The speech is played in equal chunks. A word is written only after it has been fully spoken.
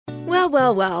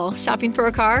Well. Shopping for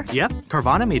a car? Yep.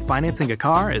 Carvana made financing a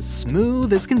car as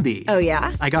smooth as can be. Oh,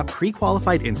 yeah? I got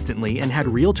pre-qualified instantly and had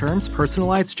real terms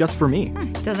personalized just for me.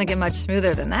 Doesn't get much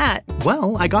smoother than that.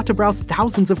 Well, I got to browse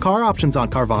thousands of car options on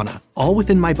Carvana, all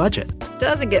within my budget.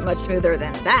 Doesn't get much smoother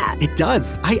than that. It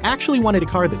does. I actually wanted a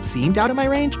car that seemed out of my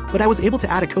range, but I was able to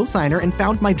add a cosigner and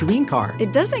found my dream car.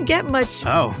 It doesn't get much...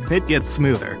 Oh, it gets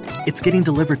smoother. It's getting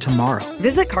delivered tomorrow.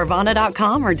 Visit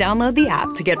Carvana.com or download the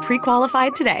app to get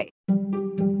pre-qualified today.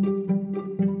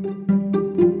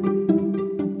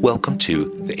 Welcome to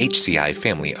the HCI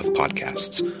family of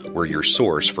podcasts. We're your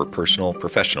source for personal,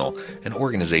 professional, and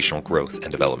organizational growth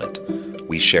and development.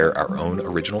 We share our own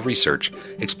original research,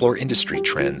 explore industry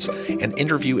trends, and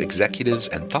interview executives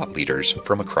and thought leaders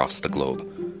from across the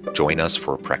globe. Join us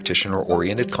for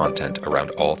practitioner-oriented content around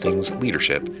all things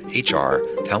leadership, HR,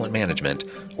 talent management,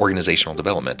 organizational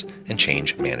development, and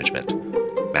change management.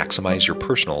 Maximize your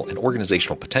personal and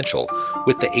organizational potential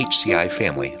with the HCI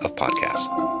family of podcasts.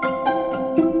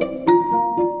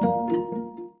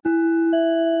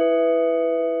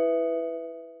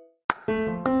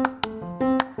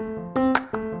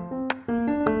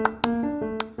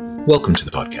 Welcome to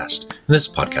the podcast. In this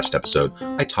podcast episode,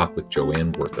 I talk with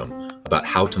Joann Wortham about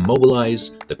how to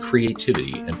mobilize the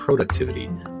creativity and productivity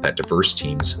that diverse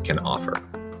teams can offer.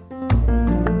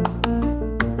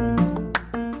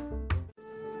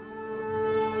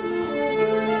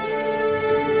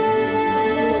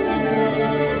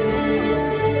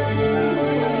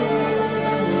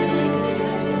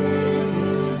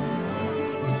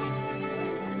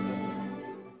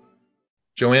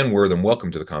 Joann Wortham,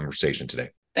 welcome to the conversation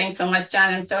today. Thanks so much,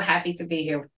 John. I'm so happy to be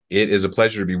here. It is a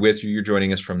pleasure to be with you. You're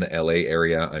joining us from the LA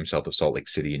area. I'm south of Salt Lake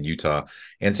City in Utah.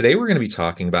 And today we're going to be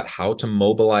talking about how to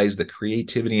mobilize the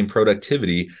creativity and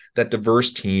productivity that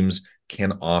diverse teams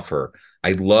can offer.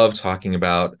 I love talking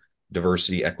about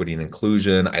diversity, equity, and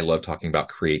inclusion. I love talking about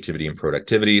creativity and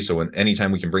productivity. So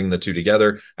anytime we can bring the two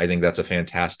together, I think that's a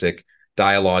fantastic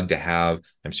dialogue to have.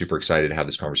 I'm super excited to have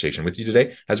this conversation with you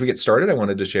today. As we get started, I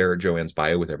wanted to share Joann's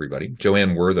bio with everybody.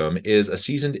 Joann Wortham is a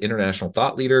seasoned international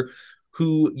thought leader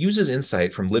who uses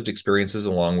insight from lived experiences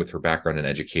along with her background in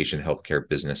education, healthcare,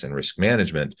 business, and risk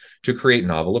management to create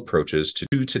novel approaches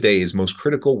to today's most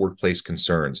critical workplace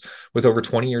concerns. With over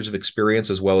 20 years of experience,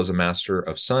 as well as a Master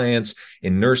of Science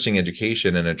in Nursing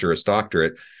Education and a Juris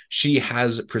Doctorate, she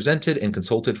has presented and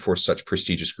consulted for such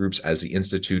prestigious groups as the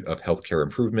Institute of Healthcare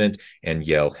Improvement and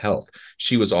Yale Health.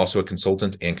 She was also a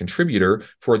consultant and contributor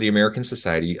for the American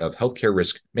Society of Healthcare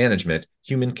Risk Management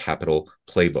Human Capital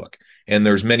Playbook. And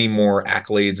there's many more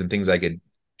accolades and things I could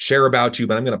share about you,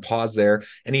 but I'm going to pause there.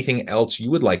 Anything else you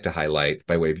would like to highlight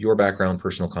by way of your background,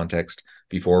 personal context,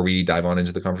 before we dive on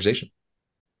into the conversation?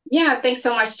 Yeah, thanks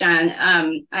so much, John.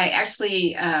 I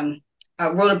actually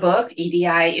wrote a book,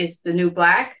 EDI is the New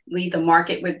Black, Lead the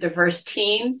Market with Diverse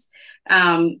Teams.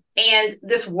 And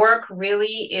this work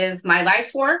really is my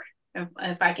life's work,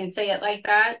 if I can say it like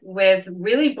that, with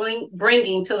really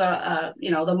bringing to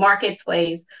the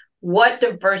marketplace what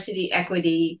diversity,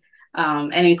 equity,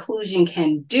 and inclusion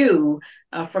can do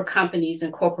for companies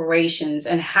and corporations,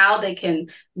 and how they can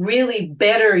really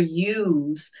better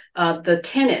use the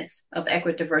tenets of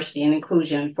equity, diversity, and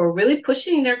inclusion for really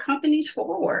pushing their companies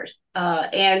forward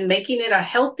and making it a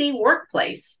healthy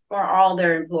workplace for all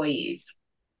their employees.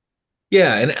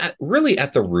 Yeah, and really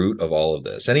at the root of all of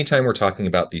this, anytime we're talking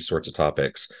about these sorts of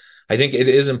topics, I think it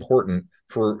is important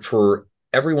for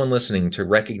everyone listening to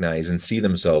recognize and see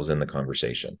themselves in the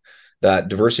conversation, that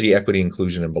diversity, equity,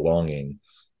 inclusion, and belonging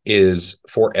is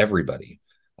for everybody.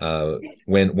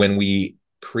 When we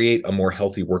create a more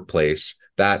healthy workplace,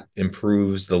 that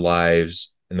improves the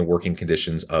lives and the working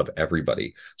conditions of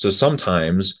everybody. So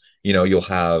sometimes, you'll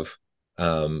have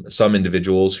some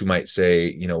individuals who might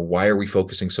say, why are we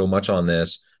focusing so much on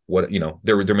this?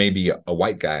 There may be a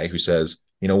white guy who says,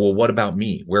 well, what about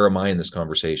me? Where am I in this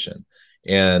conversation?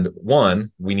 And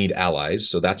one, we need allies,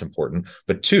 so that's important.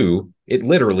 But two, it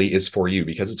literally is for you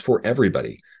because it's for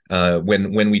everybody.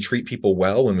 When we treat people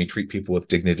well, when we treat people with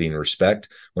dignity and respect,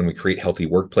 when we create healthy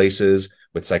workplaces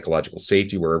with psychological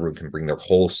safety where everyone can bring their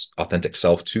whole authentic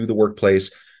self to the workplace,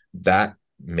 that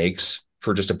makes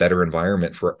for just a better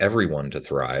environment for everyone to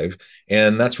thrive.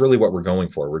 And that's really what we're going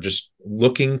for. We're just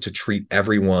looking to treat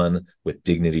everyone with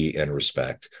dignity and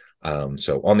respect.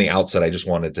 So on the outset, I just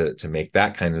wanted to make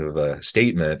that kind of a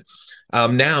statement.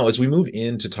 Now, as we move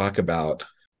in to talk about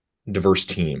diverse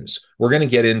teams, we're going to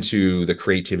get into the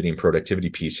creativity and productivity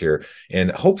piece here.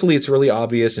 And hopefully it's really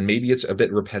obvious and maybe it's a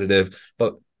bit repetitive,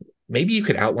 but maybe you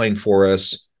could outline for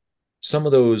us some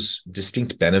of those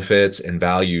distinct benefits and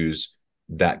values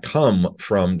that come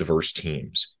from diverse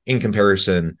teams in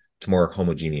comparison to more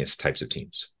homogeneous types of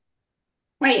teams.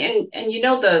 Right. And you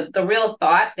know, the real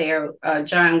thought there,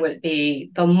 John, would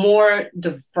be the more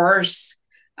diverse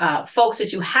folks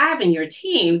that you have in your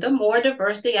team, the more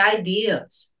diverse the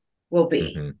ideas will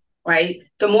be, Mm-hmm. right?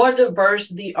 The more diverse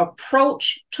the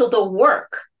approach to the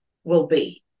work will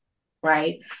be,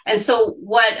 right? And so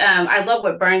what I love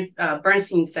what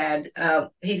Bernstein said.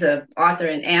 He's an author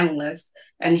and analyst,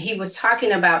 and he was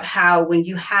talking about how when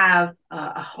you have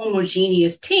a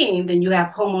homogeneous team, then you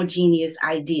have homogeneous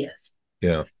ideas.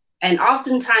 Yeah. And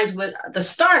oftentimes with the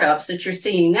startups that you're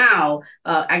seeing now,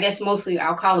 I guess mostly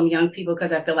I'll call them young people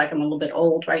because I feel like I'm a little bit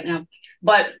old right now,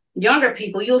 but younger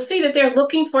people, you'll see that they're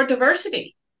looking for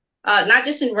diversity, not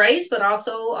just in race, but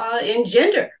also in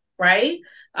gender, right?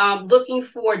 Looking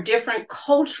for different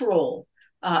cultural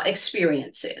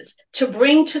experiences to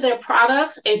bring to their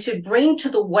products and to bring to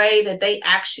the way that they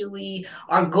actually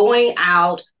are going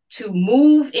out to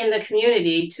move in the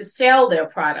community to sell their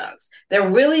products.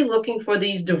 They're really looking for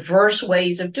these diverse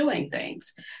ways of doing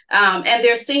things. And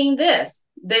they're seeing this,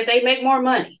 that they make more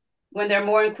money when they're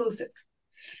more inclusive.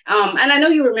 And I know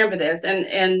you remember this,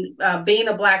 and being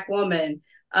a Black woman,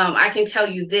 I can tell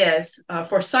you this,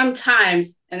 for some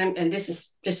times, and this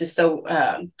is so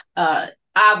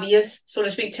obvious, so to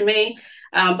speak, to me,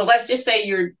 but let's just say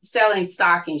you're selling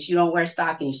stockings. You don't wear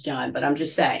stockings, John, but I'm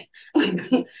just saying.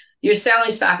 You're selling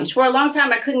stockings. For a long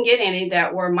time, I couldn't get any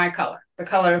that were my color, the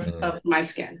color of my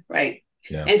skin, right?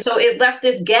 Yeah. And so it left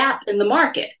this gap in the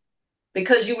market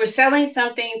because you were selling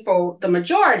something for the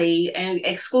majority and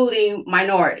excluding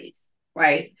minorities,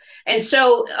 right? And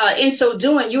so in so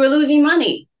doing, you were losing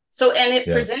money. So, and it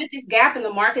presented this gap in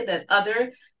the market that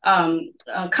other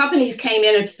companies came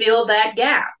in and filled that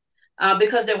gap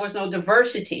because there was no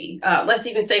diversity. Let's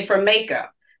even say for makeup.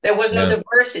 There was no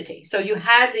diversity. So you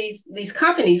had these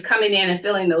companies coming in and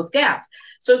filling those gaps.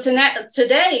 So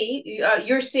today,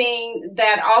 you're seeing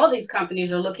that all of these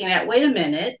companies are looking at, wait a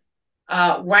minute,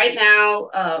 right now,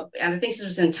 and I think this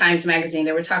was in Times Magazine,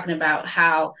 they were talking about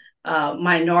how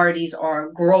minorities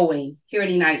are growing here in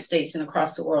the United States and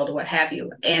across the world or what have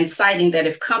you, and citing that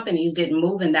if companies didn't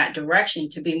move in that direction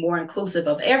to be more inclusive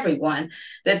of everyone,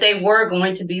 that they were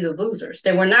going to be the losers.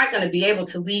 They were not going to be able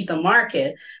to lead the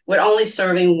market with only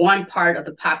serving one part of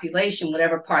the population,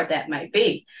 whatever part that might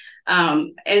be.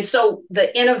 And so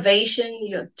the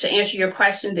innovation, to answer your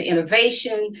question, the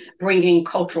innovation, bringing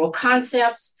cultural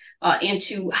concepts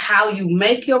into how you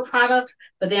make your product,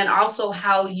 but then also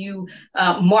how you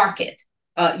market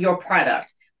your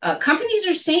product. Companies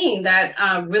are seeing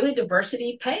that really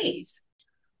diversity pays.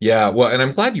 Yeah, well, and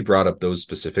I'm glad you brought up those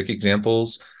specific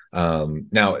examples.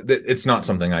 Now, it's not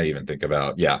something I even think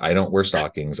about. Yeah, I don't wear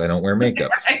stockings. I don't wear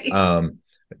makeup. Right.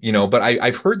 But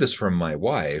I've heard this from my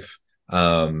wife.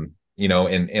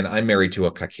 And I'm married to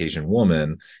a Caucasian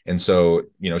woman. And so,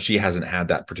 she hasn't had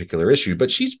that particular issue, but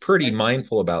she's pretty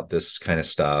mindful about this kind of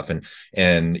stuff.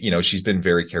 And she's been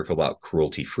very careful about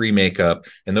cruelty-free makeup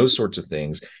and those sorts of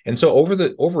things. And so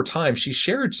over time, she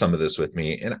shared some of this with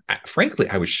me. And frankly,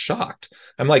 I was shocked.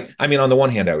 I'm like, on the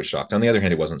one hand, I was shocked. On the other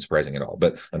hand, it wasn't surprising at all,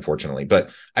 but unfortunately,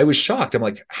 I was shocked. I'm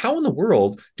like, how in the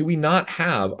world do we not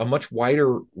have a much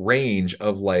wider range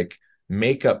of like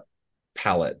makeup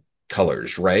palette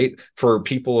colors, right? For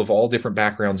people of all different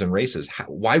backgrounds and races.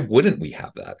 Why wouldn't we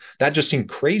have that? That just seemed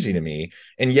crazy to me.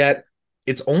 And yet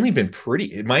it's only been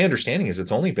my understanding is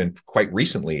it's only been quite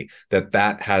recently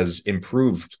that has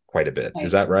improved quite a bit.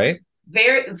 Is that right?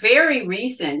 Very, very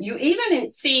recent. You even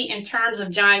see in terms of,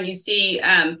 John, you see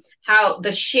how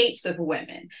the shapes of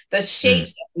women, the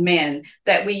shapes of men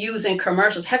that we use in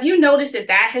commercials. Have you noticed that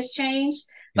has changed?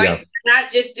 Like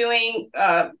not just doing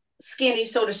skinny,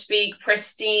 so to speak,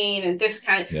 pristine, and this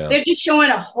kind of, they're just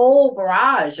showing a whole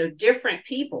barrage of different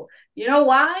people. You know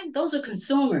why? Those are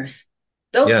consumers.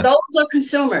 Those are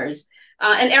consumers.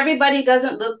 And everybody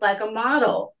doesn't look like a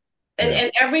model.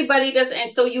 And everybody doesn't. And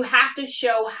so you have to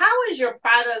show, how is your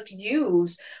product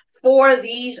used for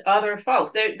these other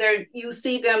folks? You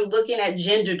see them looking at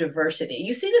gender diversity.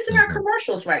 You see this in our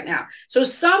commercials right now. So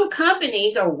some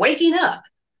companies are waking up.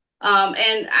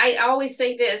 And I always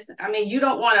say this, you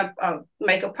don't want to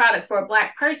make a product for a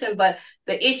Black person, but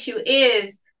the issue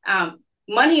is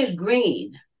money is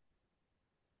green.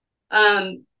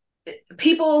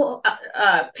 People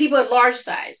at large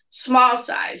size, small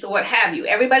size, or what have you,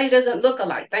 everybody doesn't look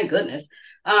alike, thank goodness.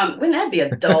 Wouldn't that be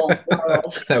a dull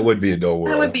world? That would be a dull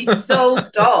world. That would be so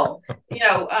dull.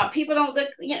 People don't look,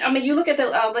 you look at the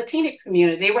Latinx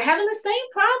community, they were having the same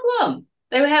problem.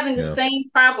 They were having the Yeah. same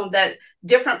problem, that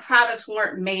different products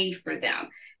weren't made for them.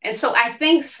 And so I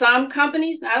think some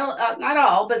companies, not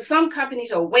all, but some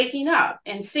companies are waking up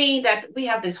and seeing that we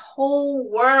have this whole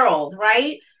world,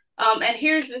 right? And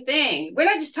here's the thing, we're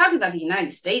not just talking about the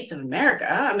United States of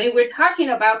America. I mean, we're talking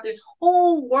about this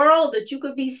whole world that you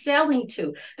could be selling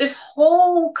to, this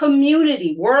whole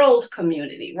community, world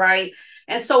community, right?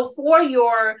 And so for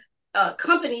your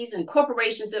companies and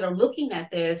corporations that are looking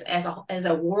at this as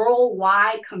a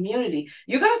worldwide community,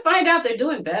 you're going to find out they're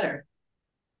doing better.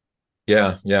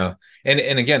 Yeah, yeah. And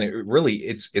again,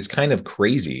 it's kind of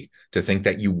crazy to think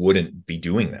that you wouldn't be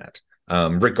doing that.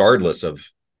 Regardless of,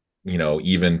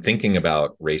 even thinking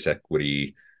about race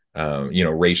equity,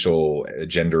 racial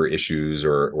gender issues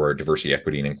or diversity,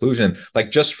 equity, and inclusion,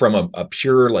 like just from a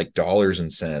pure like dollars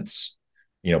and cents,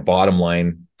 bottom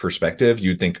line perspective,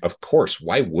 you'd think, of course,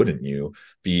 why wouldn't you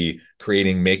be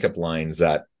creating makeup lines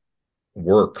that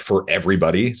work for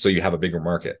everybody so you have a bigger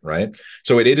market, right?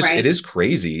 So it is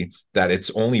crazy that it's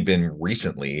only been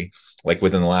recently, like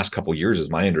within the last couple of years, is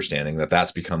my understanding, that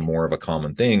that's become more of a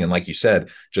common thing. And like you said,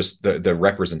 just the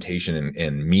representation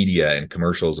in media and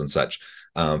commercials and such,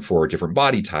 for different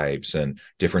body types and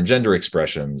different gender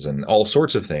expressions and all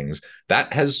sorts of things,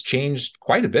 that has changed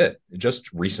quite a bit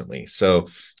just recently. So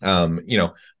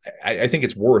I think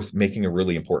it's worth making a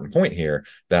really important point here,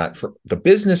 that for the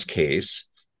business case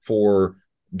for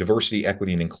diversity,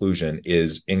 equity, and inclusion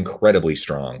is incredibly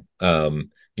strong.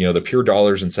 The pure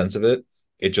dollars and cents of it,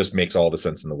 it just makes all the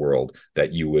sense in the world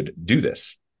that you would do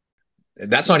this.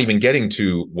 That's not even getting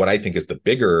to what I think is the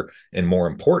bigger and more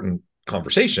important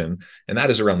conversation, and that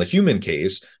is around the human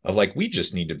case of, like, we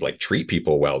just need to like treat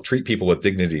people well, treat people with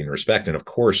dignity and respect, and of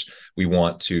course we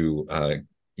want to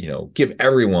give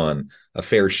everyone a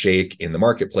fair shake in the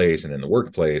marketplace and in the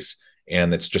workplace,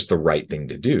 and it's just the right thing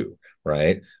to do.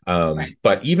 Right.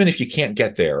 But even if you can't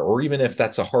get there, or even if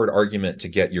that's a hard argument to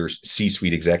get your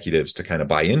C-suite executives to kind of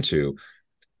buy into,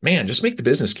 man, just make the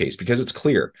business case, because it's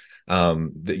clear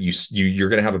that you're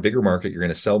going to have a bigger market. You're going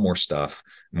to sell more stuff,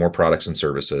 more products and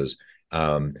services.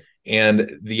 And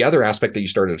the other aspect that you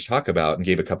started to talk about and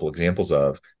gave a couple examples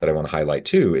of that I want to highlight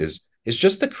too is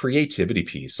just the creativity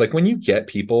piece. Like when you get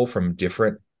people from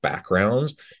different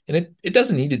backgrounds, and it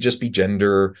doesn't need to just be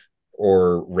gender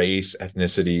or race,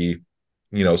 ethnicity,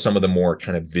 some of the more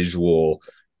kind of visual,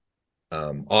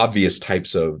 obvious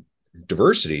types of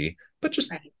diversity, but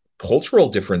just cultural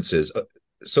differences,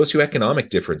 socioeconomic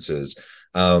differences.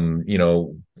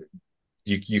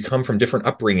 You come from different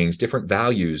upbringings, different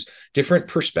values, different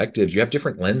perspectives. You have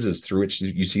different lenses through which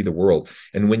you see the world.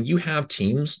 And when you have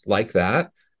teams like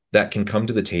that can come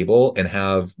to the table and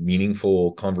have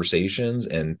meaningful conversations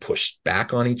and push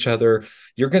back on each other,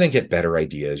 you're going to get better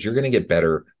ideas. You're going to get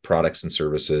better products and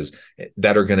services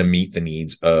that are going to meet the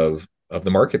needs of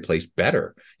the marketplace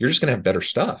better. You're just going to have better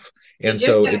stuff. And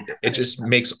so it just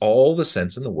makes all the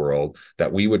sense in the world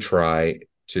that we would try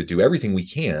to do everything we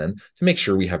can to make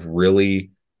sure we have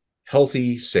really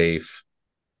healthy, safe,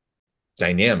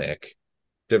 dynamic,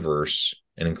 diverse,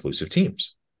 and inclusive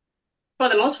teams. For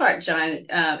the most part, John,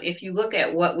 if you look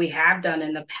at what we have done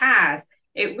in the past,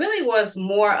 it really was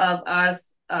more of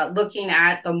us looking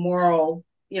at the moral,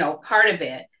 part of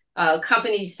it.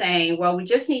 Companies saying, well, we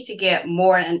just need to get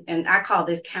more, and I call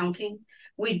this counting.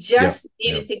 We just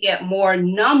needed to get more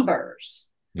numbers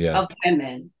of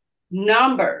women,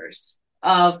 numbers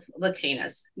of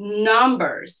Latinas,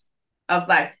 numbers of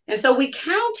Black. And so we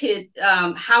counted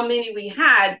how many we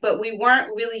had, but we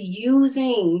weren't really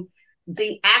using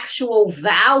the actual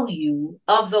value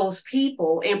of those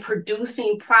people in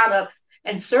producing products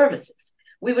and services.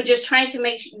 We were just trying to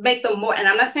make them more, and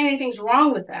I'm not saying anything's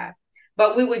wrong with that,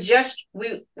 but we were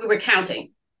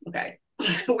counting. Okay.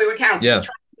 We were counting, trying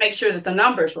to make sure that the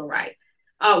numbers were right.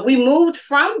 We moved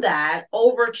from that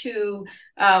over to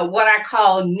what I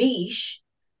call niche,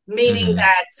 meaning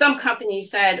that some companies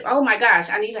said, oh my gosh,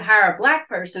 I need to hire a Black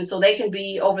person so they can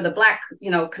be over the Black,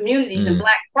 communities and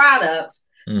Black products,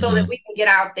 so that we can get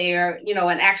out there,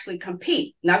 and actually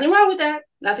compete. Nothing wrong with that.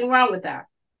 Nothing wrong with that.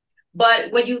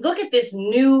 But when you look at this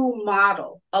new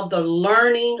model of the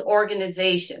learning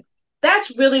organization,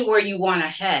 that's really where you want to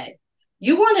head.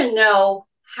 You want to know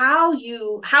how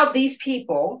these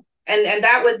people, and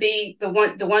that would be the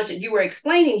ones that you were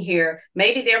explaining here,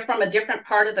 maybe they're from a different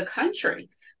part of the country.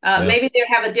 Maybe they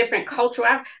have a different cultural.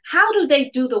 How do they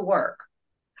do the work?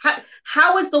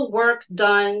 how is the work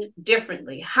done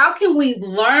differently? How can we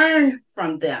learn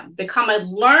from them, become a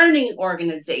learning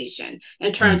organization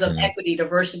in terms of equity,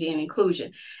 diversity, and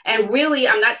inclusion? And really,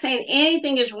 I'm not saying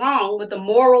anything is wrong with the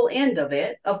moral end of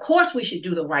it. Of course, we should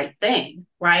do the right thing,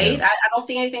 right? I don't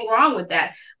see anything wrong with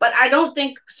that. But I don't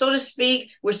think, so to speak,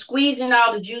 we're squeezing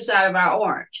all the juice out of our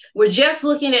orange. We're just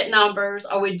looking at numbers,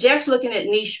 or we're just looking at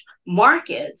niche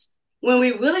markets, when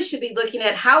we really should be looking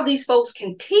at how these folks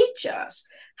can teach us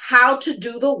how to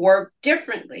do the work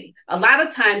differently, a lot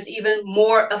of times even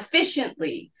more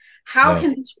efficiently. How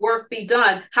can this work be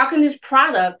done? How can this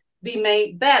product be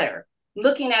made better?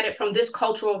 Looking at it from this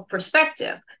cultural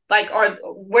perspective, like, or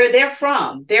where they're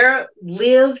from, their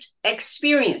lived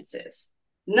experiences,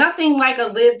 nothing like a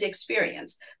lived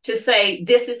experience to say,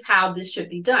 this is how this should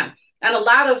be done. And a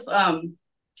lot of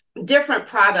different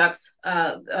products,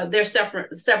 there's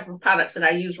several products that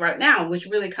I use right now, which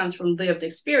really comes from lived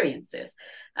experiences.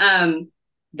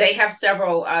 They have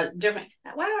several different.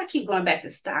 Why do I keep going back to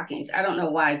stockings? I don't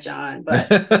know why, John, but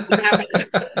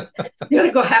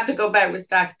you're gonna have to go back with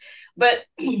stockings. But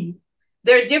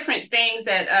there are different things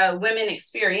that women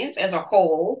experience as a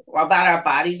whole, or about our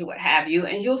bodies or what have you.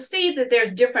 And you'll see that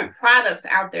there's different products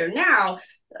out there now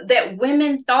that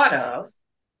women thought of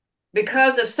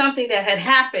because of something that had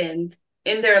happened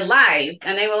in their life.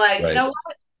 And they were like, you know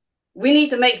what? We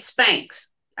need to make Spanx.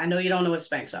 I know you don't know what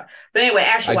Spanx are. But anyway,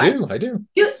 actually, I do.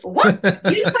 What?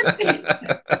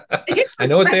 I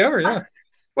know what they are, yeah.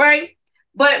 Right?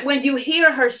 But when you hear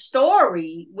her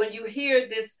story, when you hear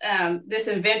this this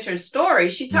inventor's story,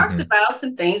 she talks about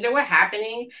some things that were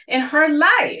happening in her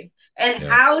life and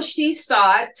how she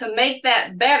sought to make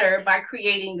that better by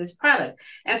creating this product.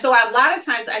 And so a lot of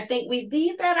times I think we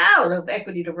leave that out of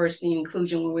equity, diversity, and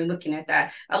inclusion when we're looking at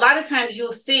that. A lot of times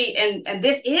you'll see, and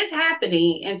this is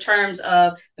happening in terms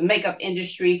of the makeup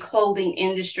industry, clothing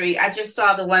industry. I just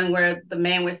saw the one where the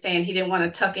man was saying he didn't want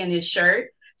to tuck in his shirt.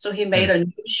 So he made a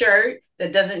new shirt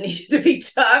that doesn't need to be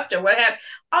tucked or what have.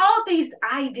 All these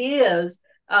ideas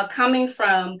coming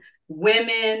from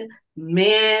women,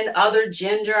 men, other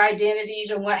gender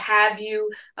identities, or what have you,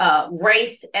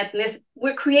 race, ethnicity.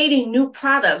 We're creating new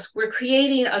products. We're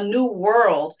creating a new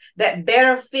world that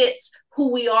better fits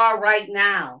who we are right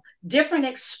now. Different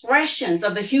expressions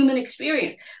of the human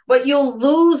experience. But you'll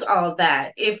lose all of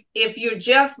that if you're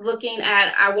just looking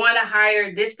at, I want to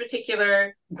hire this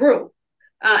particular group.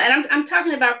 And I'm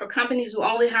talking about for companies who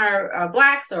only hire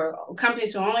Blacks, or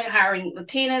companies who are only hiring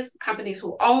Latinas, companies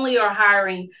who only are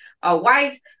hiring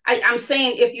whites. I'm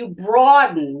saying if you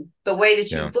broaden the way that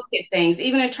you look at things,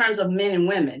 even in terms of men and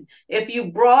women, if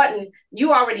you broaden,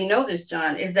 you already know this,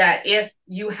 John, is that if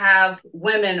you have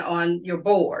women on your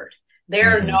board,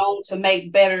 they're known to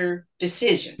make better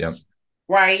decisions,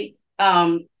 right?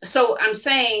 So I'm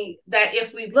saying that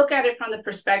if we look at it from the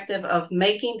perspective of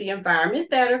making the environment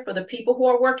better for the people who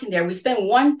are working there, we spend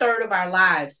 1/3 of our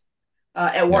lives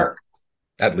at work.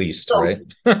 At least, so, right?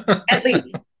 At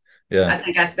least. Yeah. I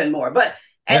think I spend more, but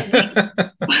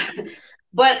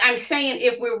but I'm saying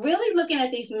if we're really looking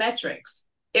at these metrics,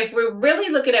 if we're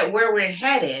really looking at where we're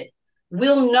headed,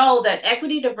 we'll know that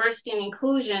equity, diversity, and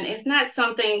inclusion is not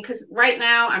something, because right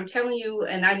now I'm telling you,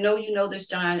 and I know you know this,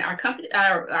 John, our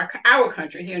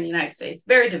country here in the United States,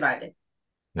 very divided,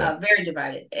 very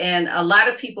divided. And a lot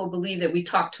of people believe that we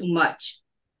talk too much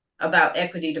about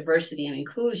equity, diversity, and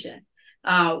inclusion.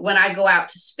 When I go out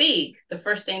to speak, the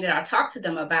first thing that I talk to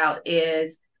them about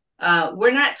is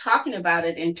we're not talking about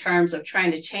it in terms of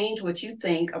trying to change what you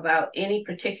think about any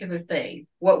particular thing.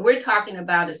 What we're talking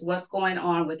about is what's going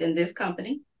on within this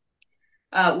company,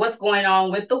 what's going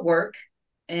on with the work.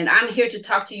 And I'm here to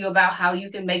talk to you about how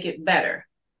you can make it better.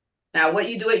 Now, what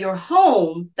you do at your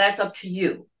home, that's up to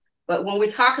you. But when we're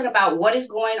talking about what is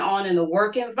going on in the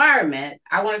work environment,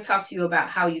 I want to talk to you about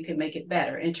how you can make it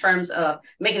better in terms of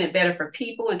making it better for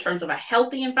people, in terms of a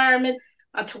healthy environment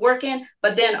to work in,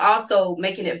 but then also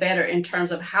making it better in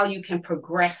terms of how you can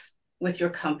progress with your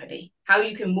company, how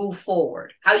you can move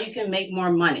forward, how you can make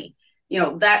more money,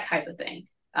 that type of thing.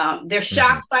 They're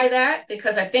shocked by that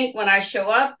because I think when I show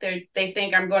up, they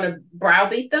think I'm going to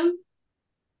browbeat them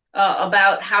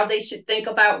about how they should think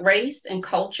about race and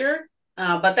culture.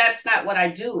 But that's not what I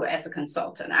do as a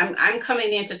consultant. I'm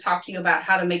coming in to talk to you about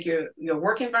how to make your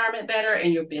work environment better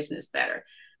and your business better.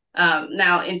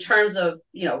 Now, in terms of,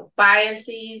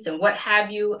 biases and what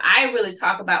have you, I really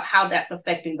talk about how that's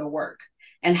affecting the work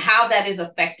and how that is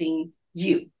affecting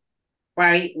you,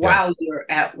 right? While you're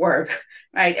at work,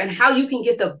 right? And how you can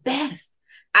get the best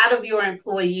out of your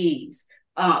employees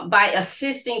by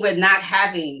assisting with not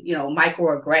having,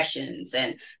 microaggressions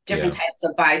and different types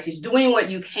of biases, doing what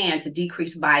you can to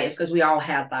decrease bias, because we all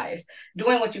have bias,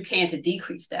 doing what you can to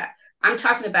decrease that. I'm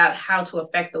talking about how to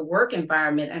affect the work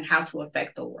environment and how to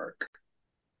affect the work.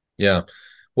 Yeah.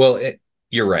 Well,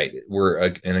 you're right. We're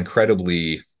an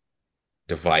incredibly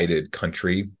divided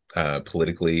country,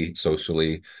 politically,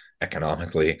 socially,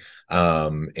 economically,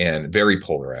 and very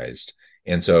polarized.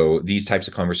 And so these types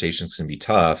of conversations can be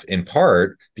tough, in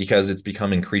part because it's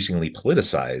become increasingly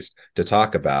politicized to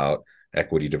talk about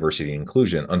equity, diversity, and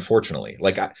inclusion. Unfortunately,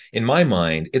 in my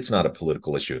mind, it's not a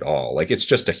political issue at all. Like, it's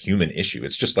just a human issue.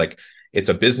 It's just like, it's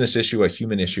a business issue, a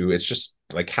human issue. It's just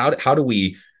like, how do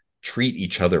we treat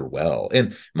each other well?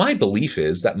 And my belief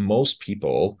is that most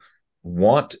people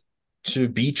want to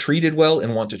be treated well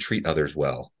and want to treat others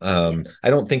well. I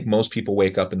don't think most people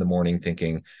wake up in the morning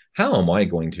thinking, how am I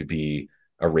going to be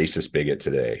a racist bigot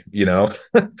today? Most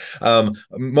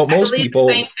people,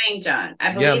 the same thing, John.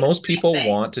 Most people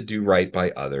want to do right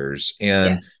by others.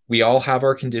 And we all have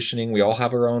our conditioning. We all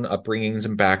have our own upbringings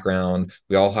and background.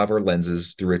 We all have our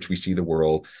lenses through which we see the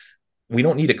world. We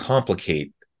don't need to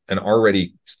complicate an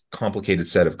already complicated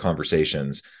set of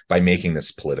conversations by making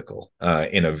this political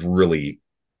in a really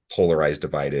polarized,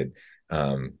 divided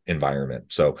environment.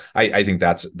 So I think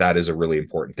that is a really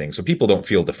important thing. So people don't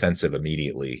feel defensive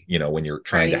immediately, when you're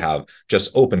trying to have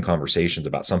just open conversations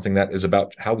about something that is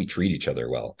about how we treat each other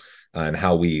well, and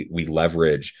how we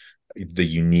leverage the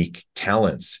unique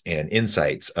talents and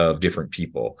insights of different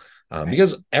people,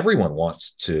 because everyone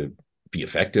wants to be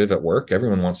effective at work.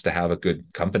 Everyone wants to have a good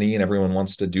company, and everyone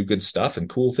wants to do good stuff and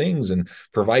cool things and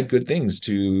provide good things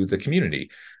to the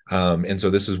community. And so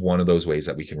this is one of those ways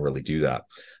that we can really do that.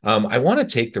 I want to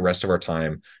take the rest of our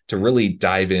time to really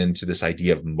dive into this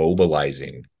idea of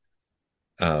mobilizing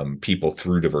people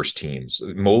through diverse teams,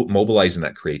 mobilizing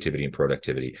that creativity and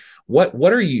productivity. What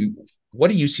do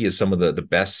you see as some of the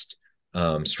best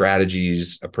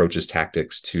strategies, approaches,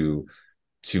 tactics to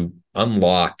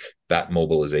unlock that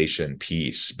mobilization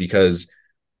piece? Because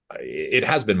it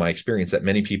has been my experience that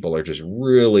many people are just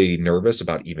really nervous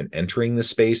about even entering the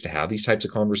space to have these types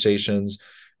of conversations,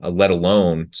 let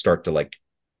alone start to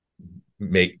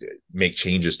make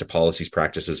changes to policies,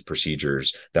 practices,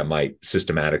 procedures that might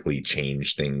systematically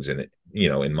change things and,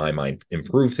 in my mind,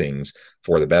 improve things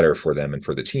for the better for them and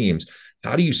for the teams.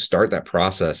 How do you start that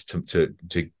process to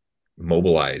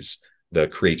mobilize the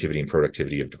creativity and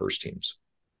productivity of diverse teams?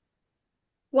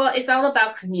 Well, it's all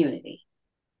about community.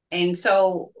 And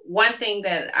so one thing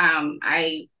that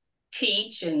I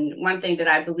teach, and one thing that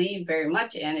I believe very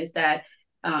much in, is that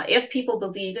if people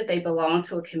believe that they belong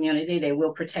to a community, they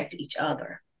will protect each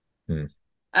other.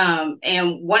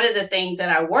 And one of the things that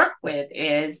I work with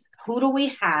is, who do we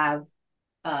have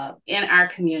in our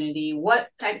community? What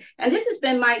type? And this has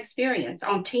been my experience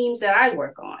on teams that I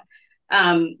work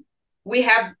on. We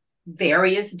have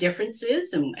various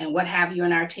differences and what have you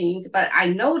in our teams, but I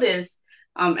notice,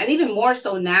 and even more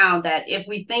so now, that if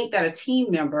we think that a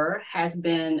team member has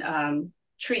been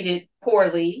treated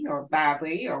poorly or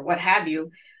badly or what have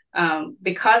you,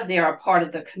 because they are a part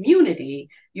of the community,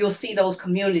 you'll see those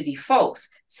community folks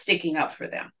sticking up for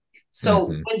them. So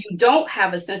when you don't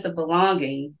have a sense of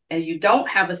belonging and you don't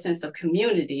have a sense of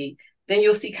community, then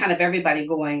you'll see kind of everybody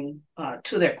going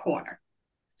to their corner.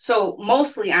 So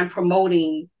mostly I'm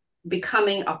promoting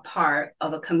becoming a part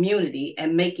of a community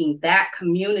and making that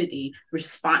community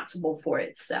responsible for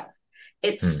itself.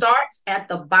 It starts at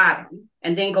the bottom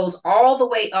and then goes all the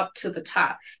way up to the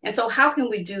top. And so how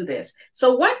can we do this?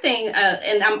 So one thing,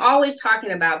 and I'm always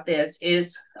talking about this,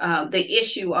 is the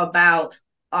issue about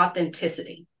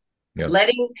authenticity. Yep.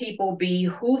 Letting people be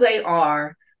who they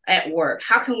are at work.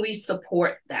 How can we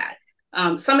support that?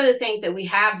 Some of the things that we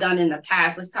have done in the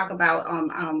past, let's talk about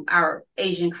our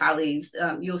Asian colleagues.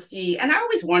 You'll see, and I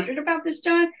always wondered about this,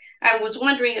 John. I was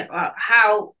wondering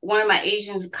how one of my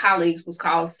Asian colleagues was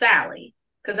called Sally,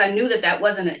 because I knew that that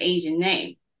wasn't an Asian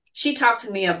name. She talked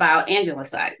to me about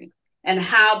angelicizing and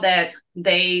how that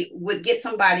they would get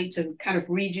somebody to kind of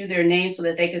redo their name so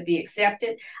that they could be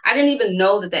accepted. I didn't even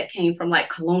know that that came from like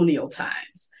colonial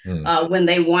times. When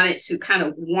they wanted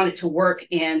to work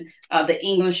in the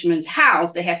Englishman's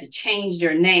house, they had to change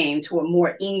their name to a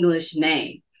more English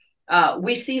name.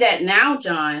 We see that now,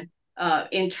 John,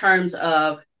 in terms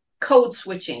of code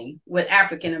switching with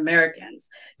African Americans.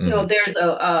 There's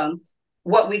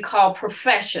what we call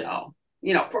professionalism,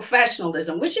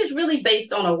 which is really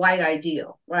based on a white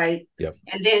ideal, right? Yep.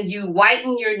 And then you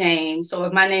whiten your name. So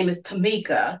if my name is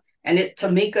Tamika and it's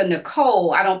Tamika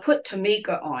Nicole, I don't put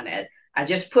Tamika on it. I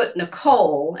just put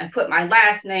Nicole and put my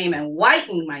last name and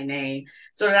whiten my name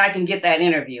so that I can get that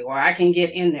interview or I can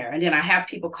get in there. And then I have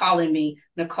people calling me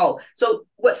Nicole. So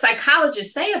what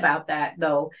psychologists say about that,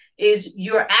 though, is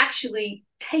you're actually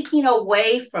taking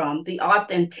away from the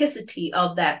authenticity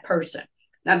of that person.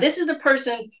 Now, this is the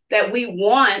person that we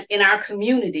want in our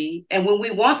community. And when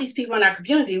we want these people in our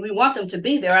community, we want them to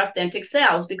be their authentic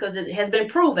selves because it has been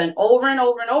proven over and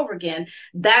over and over again.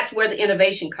 That's where the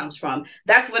innovation comes from.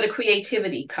 That's where the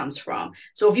creativity comes from.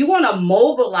 So if you want to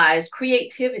mobilize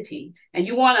creativity and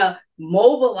you want to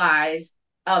mobilize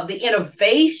the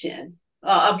innovation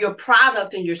of your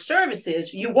product and your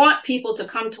services, you want people to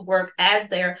come to work as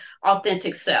their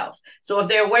authentic selves. So if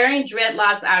they're wearing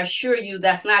dreadlocks, I assure you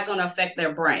that's not going to affect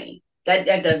their brain.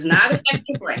 That does not affect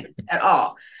your brain at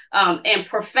all. And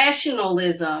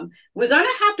professionalism, we're going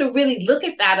to have to really look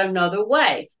at that another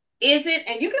way. Is it,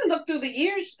 and you can look through the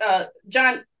years,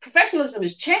 John, professionalism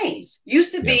has changed.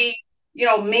 Used to be,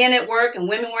 men at work and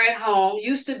women were at home.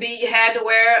 Used to be you had to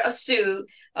wear a suit.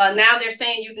 Now they're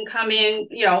saying you can come in,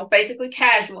 basically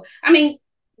casual. I mean,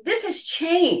 this has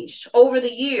changed over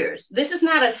the years. This is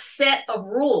not a set of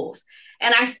rules.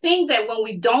 And I think that when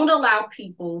we don't allow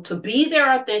people to be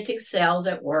their authentic selves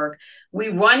at work, we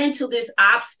run into this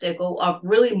obstacle of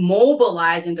really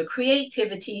mobilizing the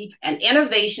creativity and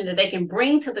innovation that they can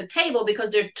bring to the table because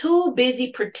they're too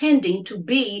busy pretending to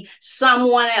be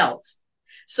someone else.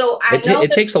 So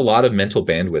it takes a lot of mental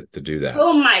bandwidth to do that.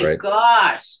 Oh my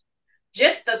gosh.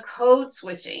 Just the code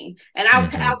switching. And I'll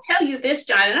tell you this,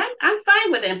 John, and I'm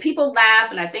fine with it. And people laugh.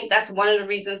 And I think that's one of the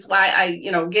reasons why I,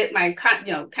 get my, kind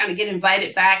of get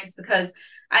invited back is because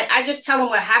I just tell them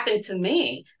what happened to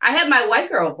me. I had my white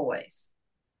girl voice.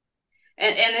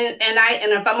 And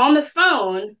if I'm on the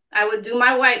phone, I would do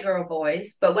my white girl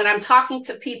voice. But when I'm talking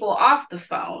to people off the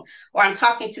phone, or I'm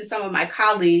talking to some of my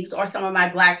colleagues or some of my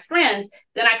Black friends,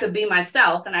 then I could be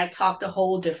myself and I talked a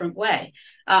whole different way.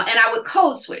 And I would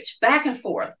code switch back and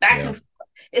forth.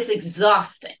 It's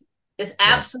exhausting. It's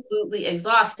absolutely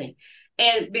exhausting.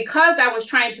 And because I was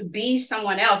trying to be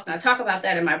someone else, and I talk about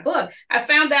that in my book, I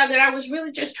found out that I was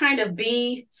really just trying to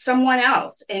be someone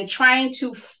else and trying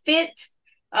to fit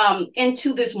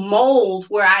into this mold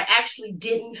where I actually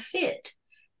didn't fit.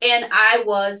 And I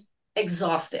was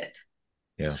exhausted.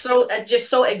 Yeah. So just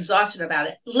so exhausted about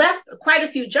it. Left quite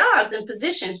a few jobs and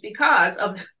positions because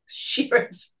of sheer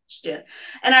exhaustion.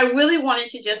 And I really wanted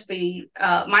to just be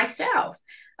myself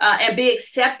and be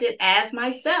accepted as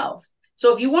myself.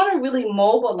 So if you want to really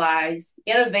mobilize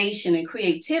innovation and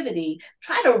creativity,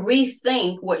 try to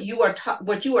rethink what you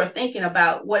are thinking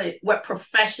about what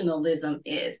professionalism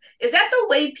is. Is that the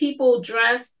way people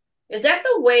dress? Is that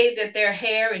the way that their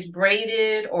hair is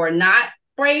braided or not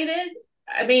braided?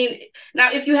 I mean,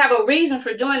 now if you have a reason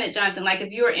for doing it, Jonathan, like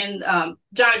if you're in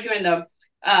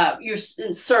you're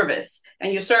in service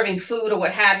and you're serving food or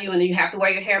what have you, and then you have to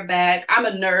wear your hair back. I'm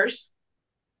a nurse.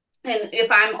 And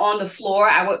if I'm on the floor,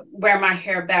 I would wear my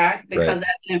hair back because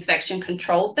that's an infection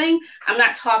control thing. I'm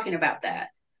not talking about that.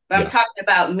 But I'm talking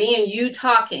about me and you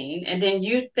talking, and then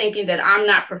you thinking that I'm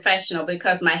not professional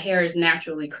because my hair is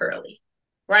naturally curly,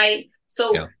 right?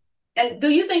 So, and do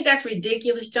you think that's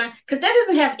ridiculous, John? Because that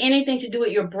doesn't have anything to do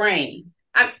with your brain.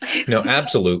 No,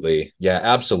 absolutely. Yeah,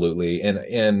 absolutely.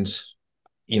 And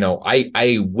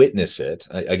I witness it.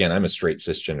 Again, I'm a straight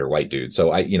cisgender white dude.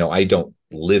 So I don't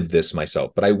live this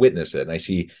myself, but I witness it and I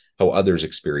see how others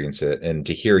experience it. And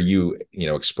to hear you,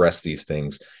 express these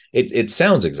things, it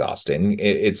sounds exhausting.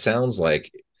 It sounds like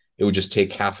it would just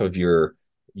take half of your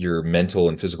mental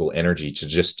and physical energy to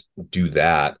just do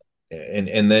that.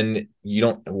 And then you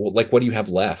don't, like, what do you have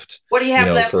left? What do you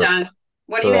have left, John?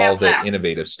 What do you have left? For all the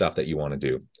innovative stuff that you want to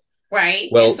do. Right.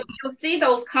 Well, and so you'll see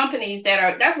those companies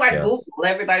that's why Google,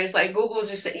 everybody's like, Google's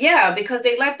just, because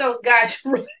they let those guys,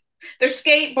 they're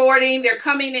skateboarding, they're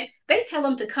coming in. They tell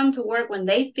them to come to work when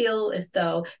they feel as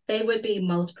though they would be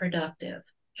most productive.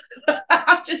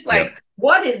 I'm just like,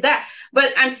 what is that?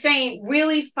 But I'm saying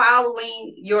really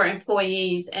following your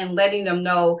employees and letting them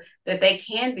know that they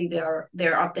can be their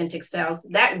authentic selves,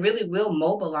 that really will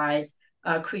mobilize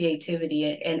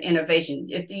creativity and innovation.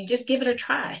 If you just give it a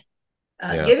try.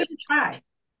 Give it a try.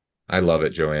 I love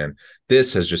it, Joann.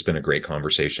 This has just been a great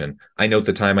conversation. I note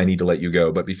the time I need to let you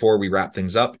go, but before we wrap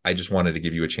things up, I just wanted to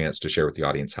give you a chance to share with the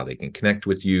audience how they can connect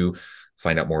with you,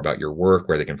 find out more about your work,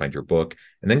 where they can find your book,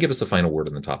 and then give us a final word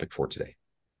on the topic for today.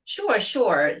 Sure.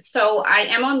 So I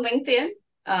am on LinkedIn,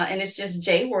 and it's just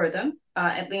J Wortham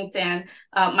at LinkedIn.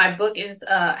 My book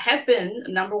has been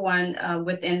number one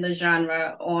within the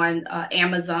genre on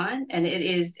Amazon, and it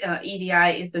is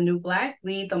EDI is the New Black,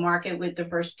 Lead the Market with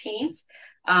Diverse Teams.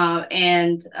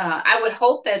 And I would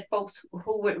hope that folks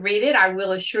who would read it, I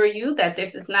will assure you that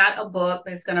this is not a book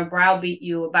that's going to browbeat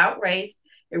you about race.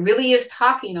 It really is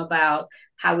talking about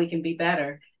how we can be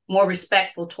better, more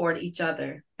respectful toward each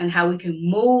other, and how we can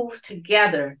move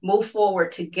together, move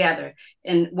forward together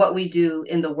in what we do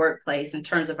in the workplace in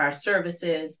terms of our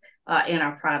services and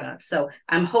our products. So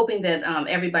I'm hoping that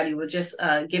everybody will just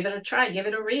give it a try, give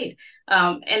it a read.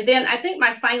 And then I think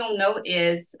my final note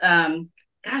is,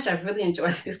 gosh, I've really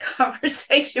enjoyed this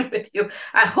conversation with you.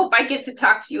 I hope I get to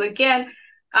talk to you again.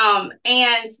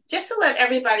 And just to let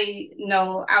everybody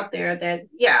know out there that,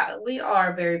 yeah, we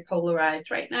are very polarized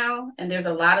right now. And there's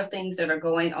a lot of things that are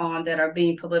going on that are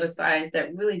being politicized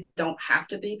that really don't have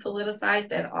to be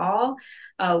politicized at all.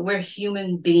 We're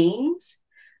human beings,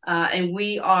 and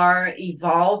we are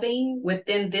evolving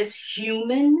within this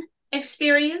human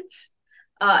experience.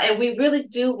 And we really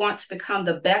do want to become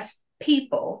the best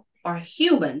people or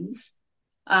humans,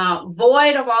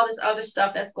 void of all this other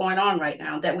stuff that's going on right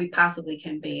now that we possibly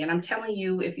can be. And I'm telling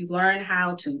you, if you learn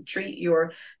how to treat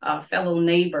your fellow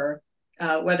neighbor,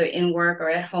 whether in work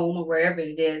or at home or wherever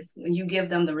it is, when you give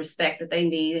them the respect that they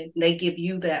need, and they give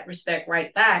you that respect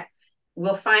right back,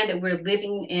 we'll find that we're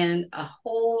living in a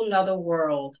whole nother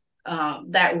world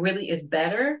that really is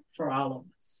better for all of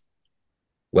us.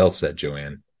 Well said,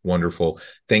 Joann. Wonderful.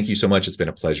 Thank you so much. It's been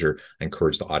a pleasure. I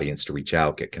encourage the audience to reach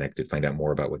out, get connected, find out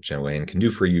more about what Joann can do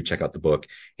for you. Check out the book.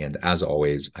 And as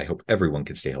always, I hope everyone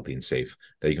can stay healthy and safe,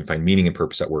 that you can find meaning and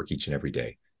purpose at work each and every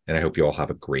day. And I hope you all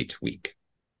have a great week.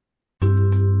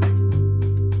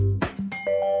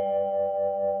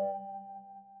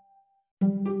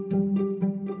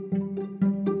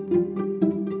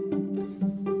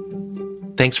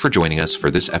 Thanks for joining us for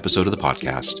this episode of the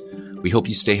podcast. We hope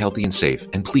you stay healthy and safe,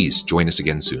 and please join us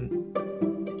again soon.